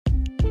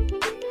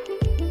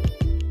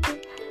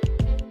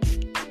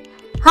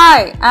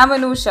Hi, I'm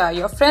Anusha,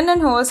 your friend and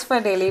host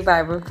for Daily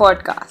Bible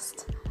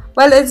Podcast.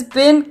 Well, it's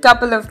been a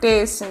couple of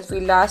days since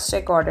we last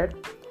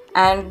recorded,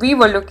 and we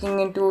were looking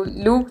into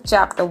Luke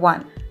chapter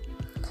 1.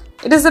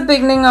 It is the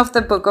beginning of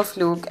the book of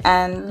Luke,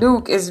 and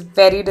Luke is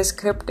very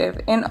descriptive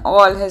in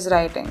all his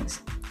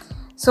writings.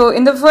 So,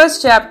 in the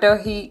first chapter,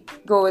 he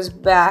goes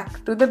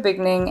back to the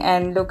beginning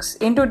and looks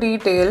into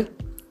detail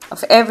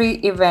of every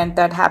event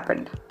that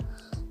happened.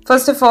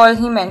 First of all,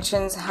 he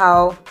mentions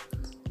how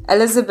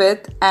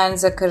Elizabeth and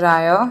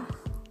Zechariah,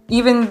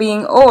 even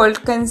being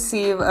old,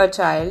 conceive a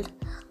child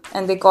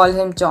and they call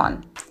him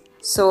John.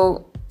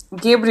 So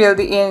Gabriel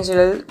the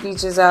angel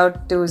reaches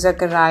out to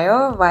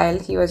Zechariah while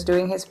he was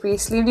doing his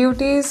priestly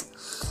duties,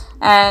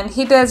 and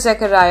he tells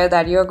Zechariah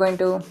that you're going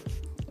to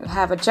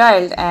have a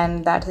child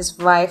and that his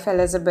wife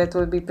Elizabeth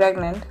will be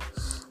pregnant.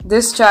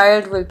 This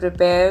child will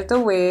prepare the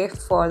way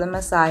for the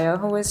Messiah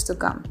who is to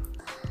come.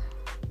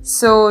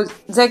 So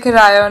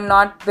Zechariah,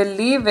 not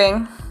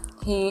believing,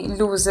 he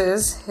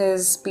loses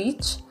his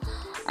speech,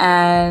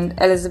 and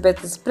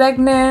Elizabeth is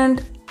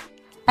pregnant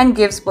and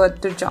gives birth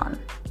to John.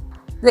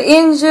 The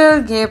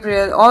angel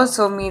Gabriel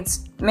also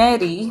meets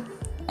Mary,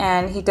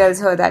 and he tells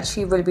her that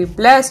she will be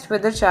blessed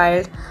with a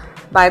child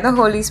by the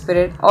Holy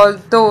Spirit,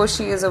 although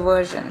she is a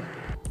virgin.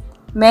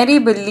 Mary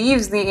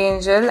believes the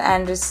angel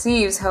and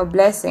receives her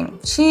blessing.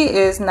 She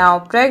is now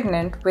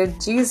pregnant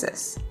with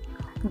Jesus.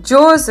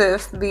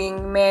 Joseph,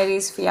 being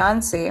Mary's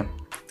fiancé,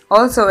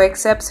 also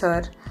accepts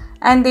her,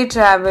 and they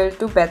travel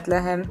to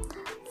Bethlehem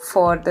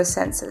for the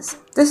census.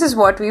 This is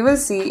what we will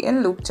see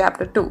in Luke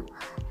chapter 2.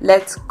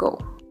 Let's go.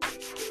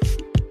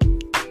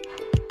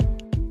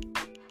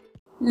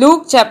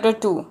 Luke chapter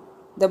 2.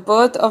 The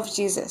birth of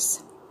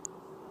Jesus.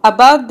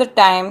 About the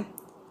time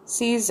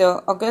Caesar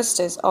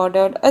Augustus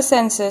ordered a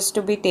census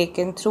to be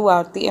taken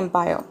throughout the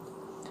empire.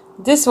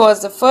 This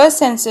was the first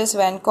census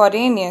when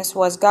Quirinius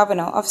was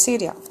governor of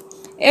Syria.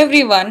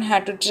 Everyone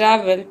had to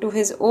travel to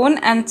his own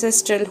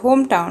ancestral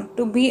hometown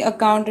to be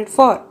accounted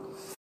for.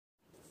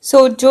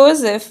 So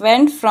Joseph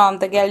went from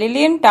the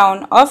Galilean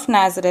town of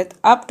Nazareth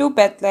up to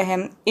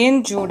Bethlehem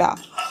in Judah,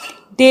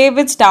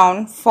 David's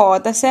town, for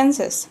the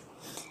census.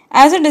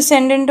 As a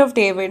descendant of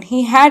David,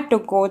 he had to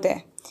go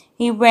there.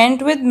 He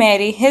went with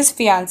Mary, his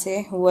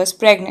fiancée, who was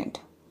pregnant.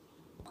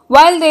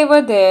 While they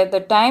were there, the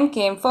time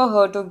came for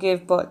her to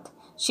give birth.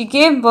 She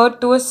gave birth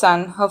to a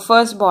son, her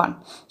firstborn.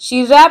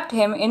 She wrapped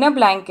him in a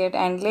blanket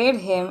and laid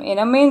him in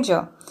a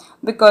manger,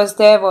 because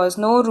there was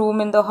no room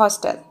in the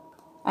hostel.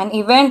 An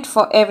event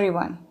for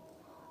everyone.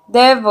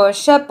 There were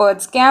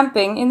shepherds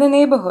camping in the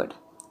neighborhood.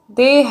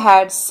 They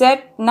had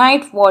set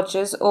night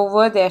watches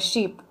over their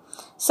sheep.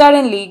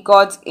 Suddenly,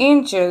 God's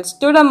angel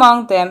stood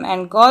among them,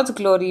 and God's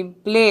glory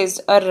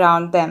blazed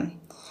around them.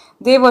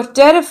 They were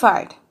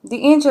terrified.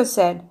 The angel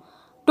said,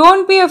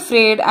 "Don't be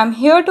afraid. I'm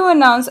here to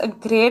announce a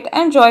great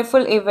and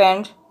joyful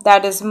event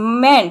that is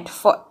meant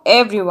for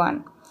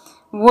everyone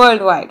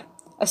worldwide.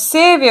 A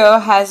Savior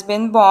has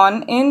been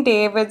born in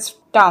David's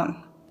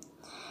town.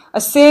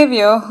 A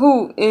Savior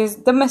who is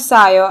the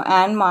Messiah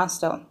and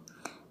Master.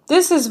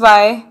 This is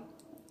why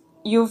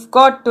you've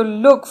got to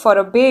look for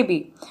a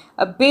baby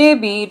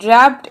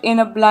wrapped in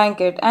a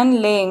blanket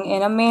and laying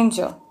in a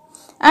manger."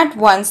 At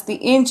once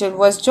the angel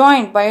was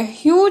joined by a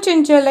huge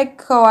angelic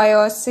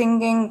choir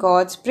singing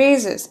God's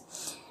praises.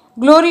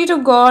 "Glory to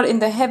God in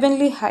the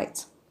heavenly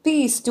heights.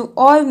 Peace to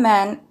all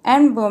men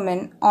and women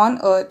on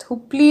earth who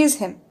please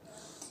him."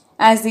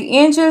 As the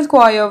angel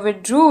choir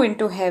withdrew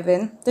into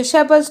heaven, the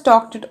shepherds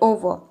talked it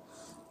over.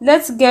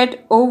 "Let's get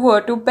over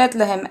to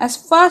Bethlehem as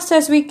fast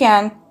as we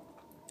can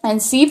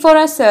and see for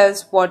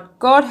ourselves what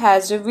God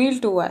has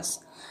revealed to us."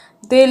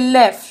 They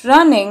left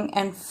running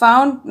and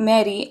found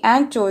Mary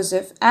and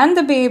Joseph and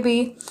the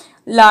baby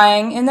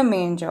lying in the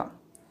manger.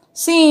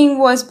 Seeing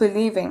was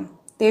believing.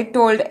 They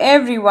told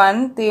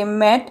everyone they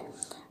met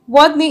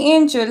what the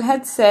angel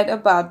had said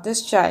about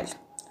this child.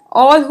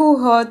 All who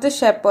heard the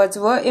shepherds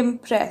were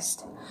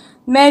impressed.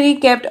 Mary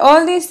kept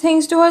all these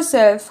things to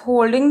herself,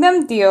 holding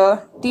them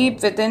dear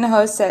deep within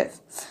herself.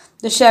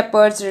 The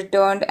shepherds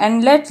returned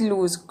and let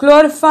loose,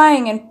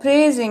 glorifying and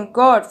praising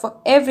God for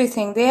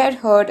everything they had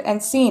heard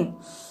and seen.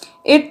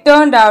 It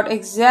turned out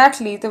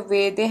exactly the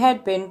way they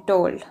had been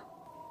told.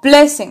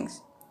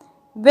 Blessings.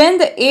 When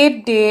the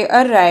 8th day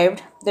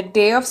arrived, the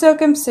day of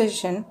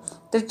circumcision,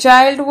 the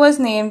child was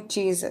named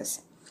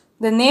Jesus,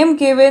 the name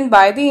given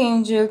by the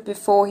angel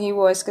before he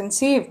was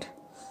conceived.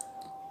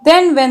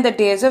 Then, when the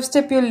days of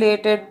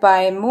stipulated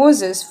by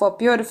Moses for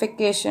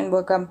purification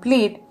were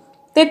complete,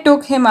 they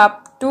took him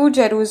up to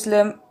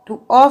Jerusalem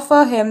to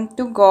offer him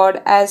to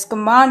God as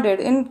commanded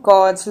in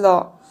God's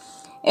law.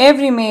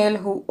 Every male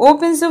who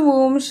opens the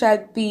womb shall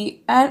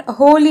be an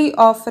holy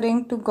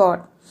offering to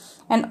God,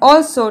 and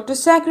also to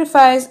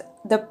sacrifice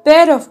the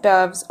pair of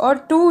doves or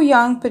 2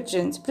 young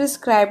pigeons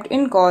prescribed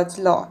in God's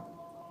law.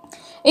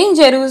 In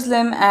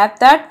Jerusalem at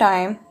that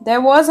time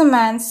there was a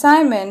man,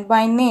 Simon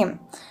by name,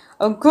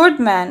 a good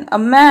man, a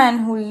man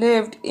who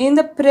lived in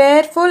the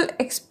prayerful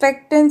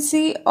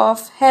expectancy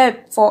of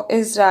help for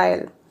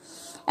Israel,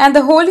 and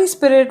the Holy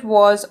Spirit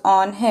was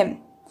on him.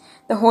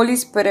 The Holy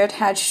Spirit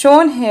had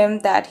shown him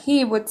that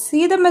he would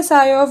see the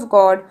Messiah of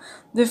God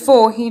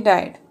before he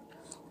died.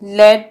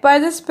 Led by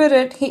the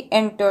Spirit, he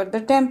entered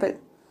the temple.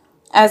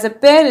 As the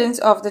parents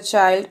of the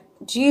child,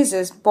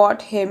 Jesus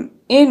brought him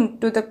in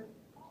to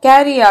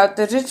carry out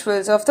the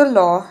rituals of the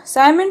law.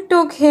 Simon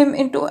took him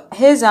into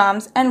his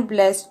arms and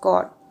blessed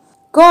God.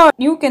 God,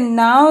 you can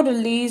now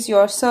release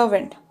your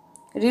servant.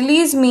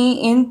 Release me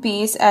in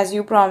peace as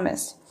you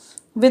promised.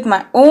 With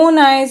my own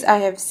eyes, I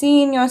have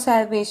seen your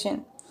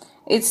salvation.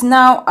 It's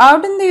now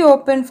out in the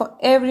open for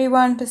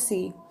everyone to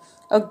see.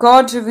 A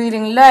God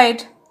revealing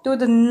light to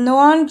the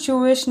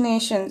non-Jewish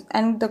nations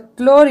and the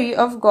glory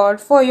of God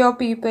for your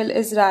people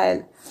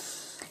Israel.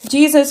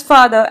 Jesus'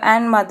 father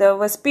and mother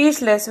were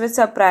speechless with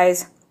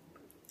surprise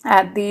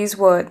at these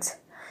words.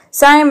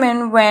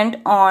 Simon went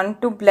on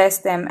to bless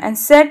them and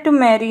said to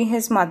Mary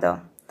his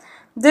mother,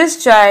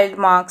 "This child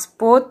marks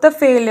both the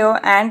failure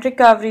and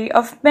recovery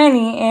of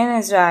many in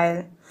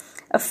Israel,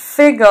 a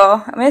figure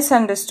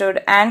misunderstood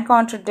and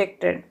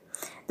contradicted.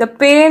 The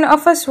pain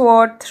of a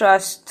sword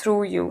thrust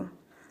through you.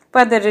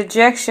 But the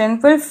rejection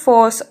will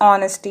force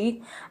honesty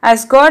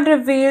as God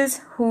reveals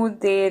who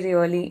they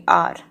really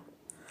are."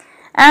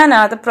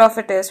 Anna the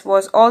prophetess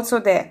was also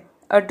there,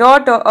 a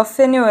daughter of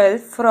Phanuel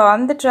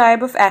from the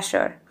tribe of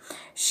Asher.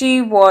 She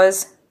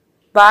was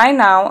by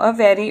now a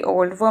very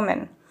old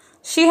woman.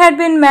 She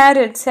had been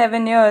married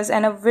 7 years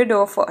and a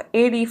widow for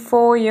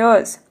 84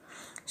 years.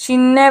 She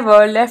never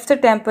left the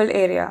temple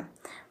area,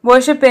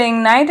 worshipping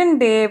night and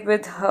day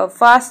with her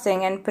fasting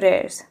and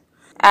prayers.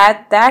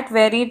 At that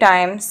very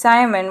time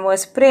Simon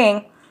was praying,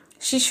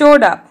 she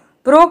showed up,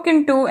 broke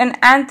into an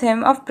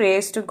anthem of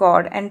praise to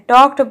God, and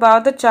talked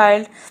about the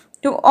child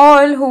to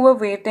all who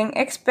were waiting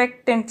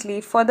expectantly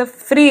for the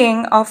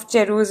freeing of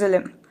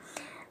Jerusalem.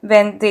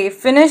 When they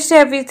finished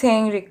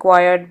everything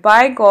required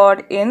by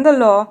God in the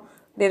law,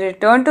 they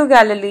returned to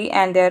Galilee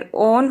and their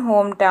own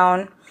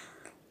hometown,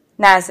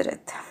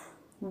 Nazareth.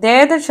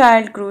 There the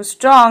child grew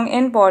strong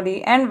in body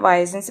and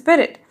wise in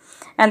spirit,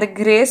 and the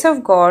grace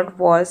of God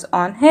was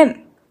on him.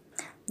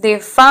 They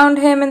found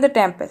him in the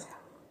temple.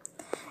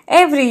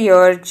 Every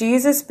year,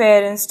 Jesus'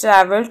 parents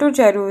traveled to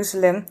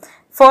Jerusalem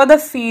for the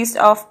feast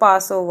of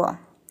Passover.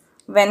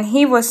 When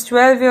he was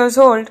 12 years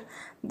old,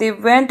 they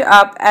went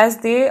up as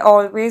they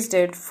always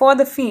did for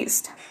the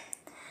feast.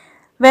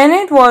 When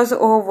it was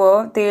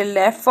over, they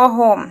left for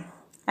home,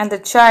 and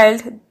the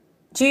child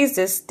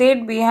Jesus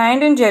stayed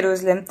behind in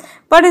Jerusalem,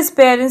 but his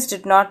parents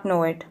did not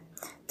know it.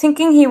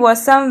 Thinking he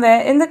was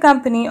somewhere in the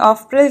company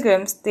of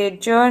pilgrims, they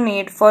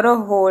journeyed for a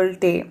whole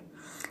day,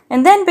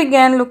 and then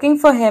began looking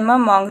for him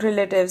among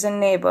relatives and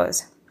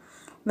neighbors.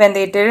 When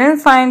they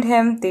didn't find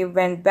him, they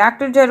went back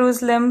to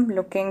Jerusalem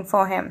looking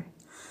for him.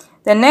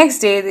 The next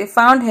day they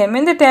found him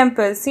in the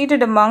temple,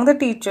 seated among the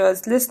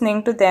teachers,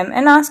 listening to them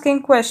and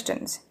asking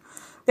questions.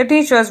 The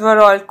teachers were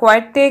all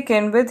quite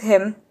taken with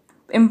him,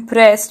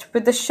 impressed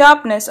with the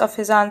sharpness of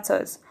his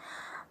answers.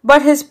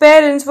 But his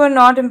parents were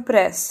not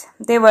impressed.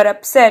 They were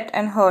upset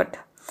and hurt.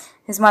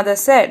 His mother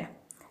said,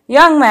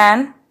 "Young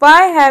man, why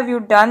have you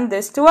done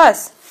this to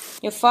us?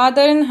 Your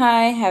father and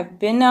I have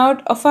been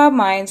out of our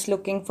minds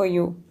looking for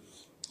you."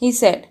 He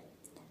said,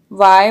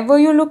 "Why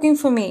were you looking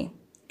for me?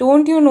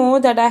 Don't you know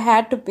that I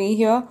had to be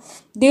here,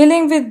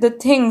 dealing with the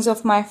things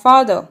of my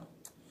father?"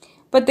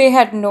 But they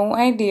had no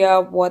idea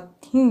what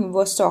he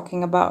was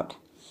talking about.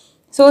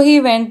 So he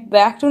went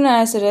back to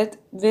Nazareth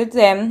with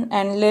them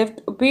and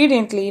lived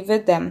obediently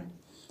with them.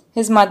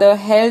 His mother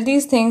held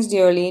these things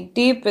dearly,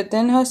 deep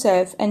within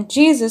herself, and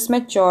Jesus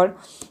matured,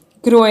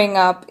 growing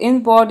up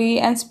in body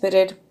and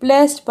spirit,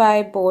 blessed by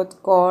both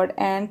God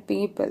and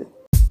people.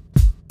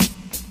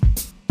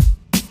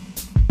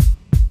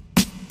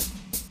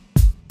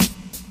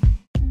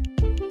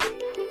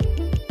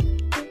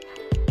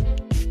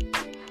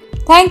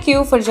 Thank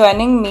you for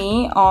joining me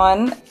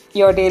on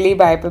your Daily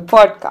Bible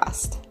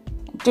podcast.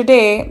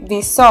 Today we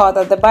saw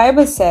that the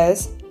Bible says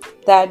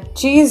that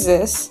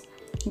Jesus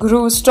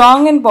grew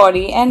strong in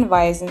body and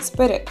wise in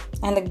spirit,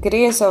 and the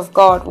grace of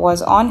God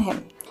was on him.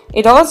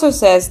 It also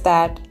says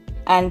that,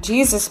 and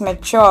Jesus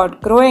matured,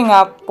 growing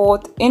up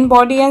both in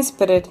body and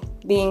spirit,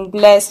 being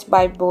blessed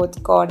by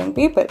both God and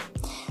people.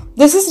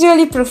 This is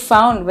really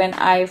profound when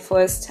I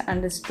first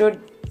understood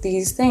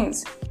these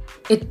things.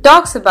 It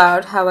talks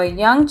about how a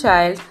young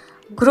child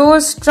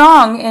grows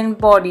strong in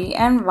body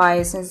and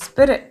wise in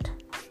spirit.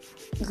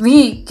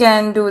 We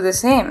can do the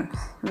same.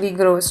 We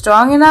grow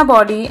strong in our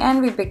body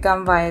and we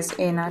become wise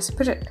in our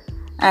spirit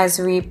as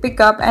we pick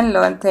up and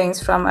learn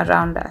things from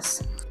around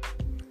us.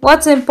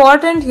 What's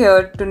important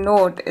here to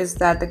note is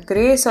that the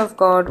grace of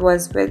God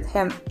was with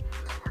him.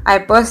 I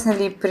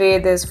personally pray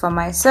this for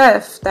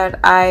myself, that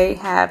I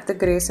have the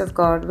grace of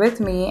God with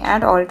me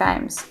at all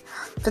times.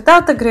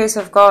 Without the grace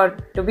of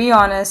God, to be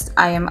honest,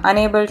 I am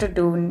unable to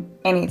do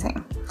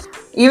anything.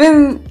 Even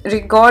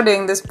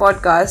recording this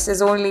podcast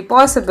is only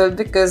possible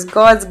because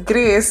God's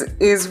grace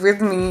is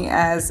with me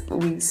as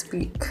we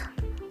speak.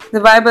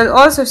 The Bible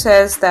also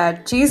says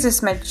that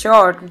Jesus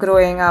matured,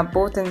 growing up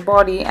both in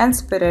body and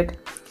spirit,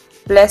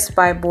 blessed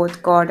by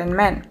both God and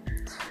men.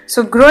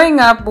 So, growing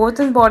up both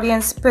in body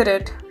and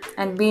spirit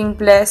and being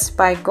blessed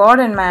by God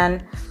and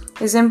man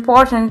is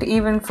important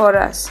even for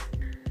us.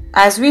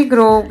 As we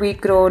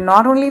grow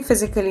not only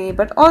physically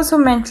but also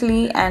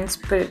mentally and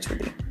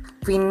spiritually.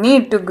 We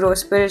need to grow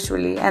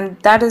spiritually, and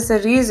that is the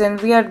reason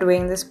we are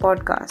doing this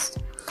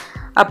podcast.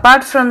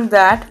 Apart from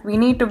that, we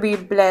need to be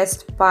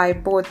blessed by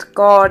both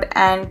God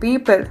and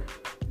people.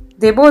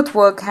 They both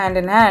work hand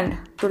in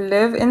hand. To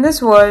live in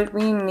this world,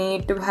 we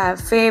need to have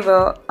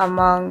favor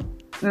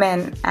among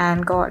men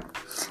and God.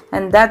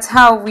 And that's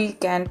how we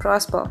can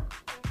prosper.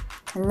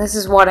 And this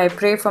is what I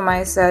pray for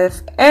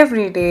myself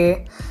every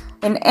day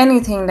in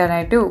anything that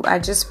I do. I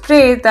just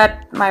pray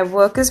that my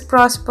work is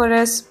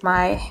prosperous,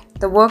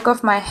 the work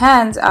of my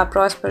hands are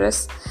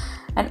prosperous,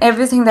 and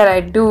everything that I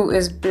do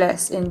is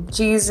blessed in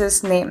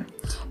Jesus' name.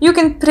 You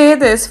can pray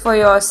this for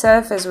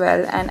yourself as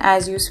well, and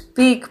as you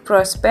speak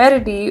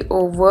prosperity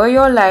over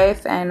your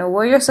life and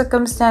over your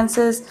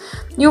circumstances,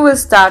 you will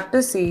start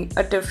to see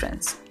a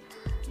difference.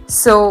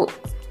 So,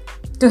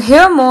 to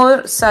hear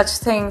more such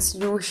things,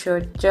 you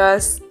should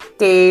just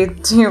stay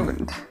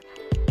tuned.